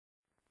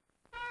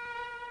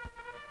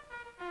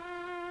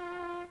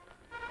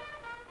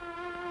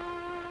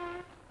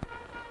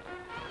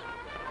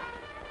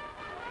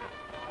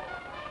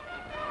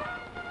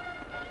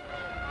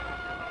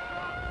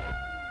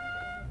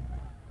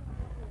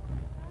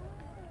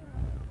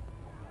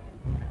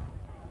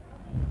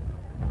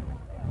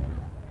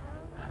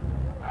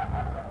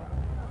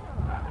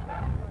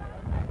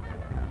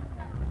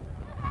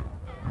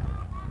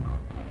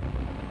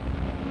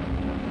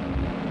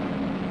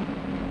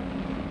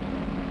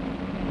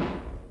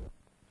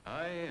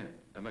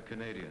a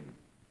Canadian.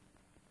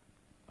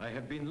 I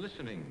have been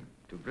listening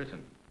to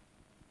Britain.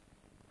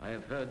 I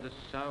have heard the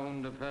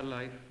sound of her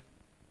life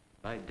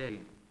by day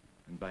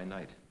and by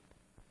night.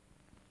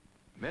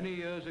 Many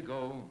years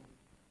ago,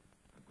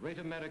 a great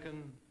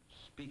American,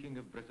 speaking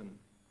of Britain,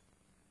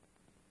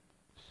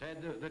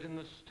 said that in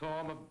the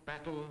storm of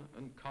battle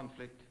and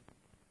conflict,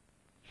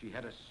 she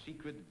had a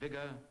secret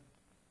vigor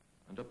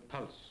and a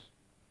pulse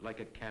like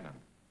a cannon.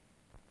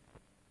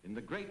 In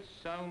the great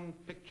sound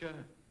picture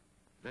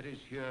that is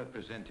here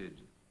presented,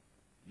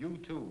 you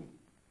too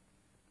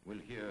will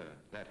hear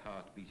that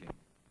heart beating.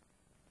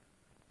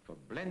 For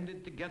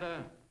blended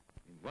together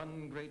in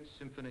one great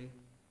symphony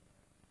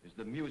is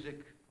the music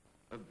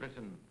of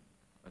Britain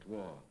at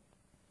war.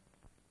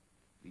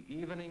 The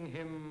evening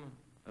hymn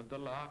of the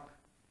lark,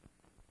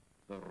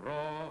 the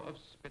roar of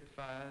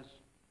Spitfires,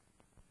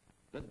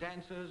 the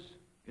dancers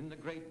in the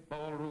great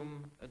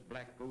ballroom at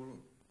Blackpool,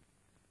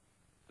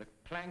 the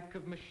clank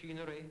of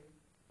machinery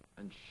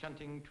and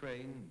shunting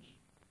trains,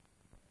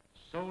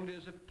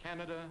 soldiers of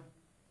Canada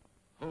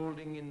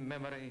holding in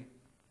memory,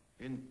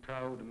 in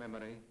proud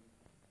memory,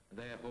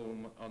 their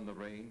home on the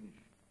range,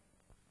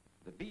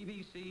 the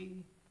BBC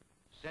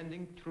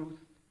sending truth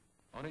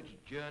on its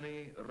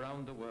journey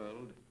around the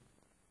world,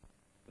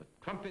 the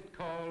trumpet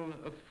call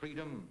of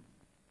freedom,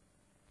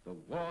 the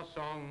war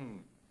song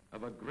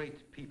of a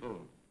great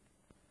people,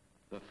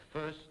 the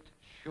first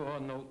sure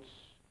notes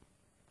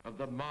of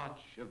the march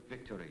of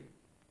victory,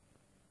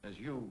 as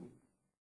you